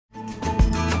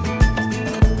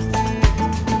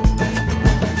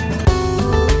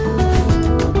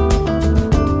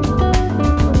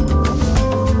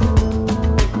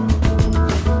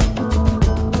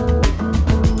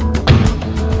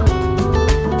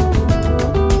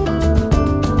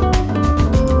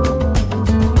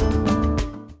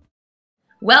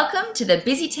Welcome to the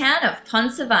busy town of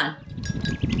Phonsavan.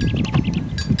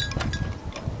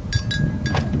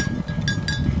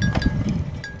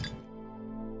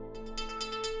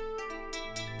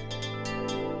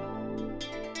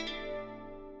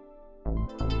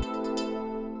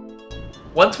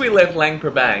 Once we left Luang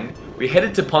Prabang, we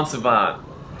headed to Phonsavan.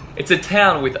 It's a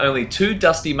town with only two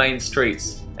dusty main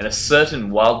streets and a certain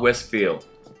Wild West feel.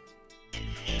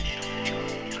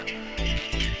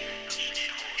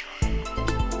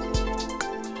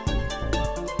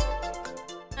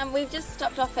 We've just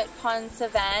stopped off at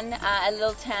Phonsavan, a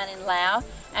little town in Laos,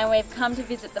 and we've come to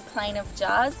visit the Plain of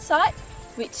Jars site,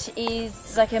 which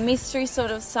is like a mystery sort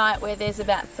of site where there's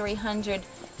about 300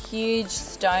 huge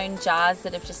stone jars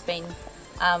that have just been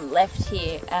left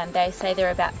here, and they say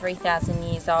they're about 3,000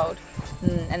 years old,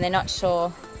 and they're not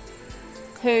sure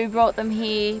who brought them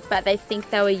here, but they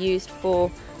think they were used for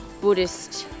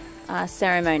Buddhist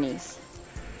ceremonies.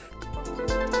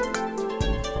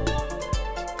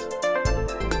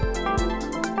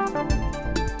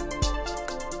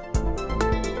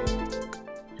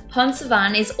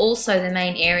 Phonsavan is also the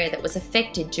main area that was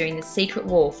affected during the Secret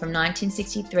War from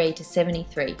 1963 to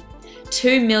 73.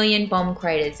 2 million bomb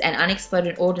craters and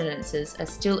unexploded ordnances are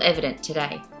still evident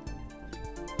today.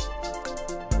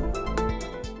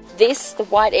 The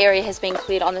white area has been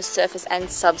cleared on the surface and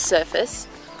subsurface.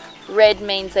 Red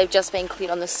means they've just been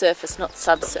cleared on the surface, not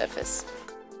subsurface.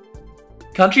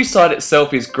 Countryside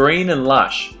itself is green and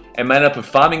lush and made up of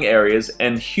farming areas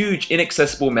and huge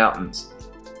inaccessible mountains.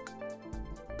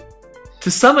 To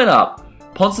sum it up,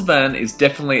 Phonsavan is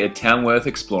definitely a town worth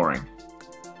exploring.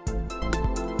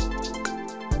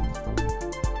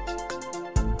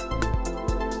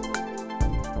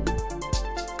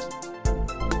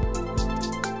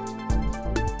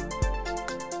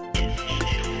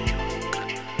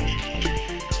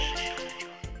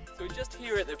 So we're just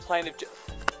here at the Plain of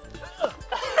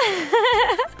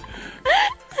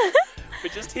We're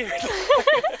just here at the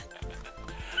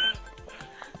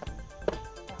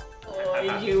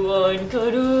You want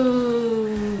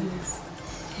cuddles?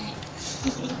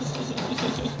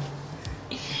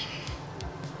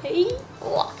 Hey.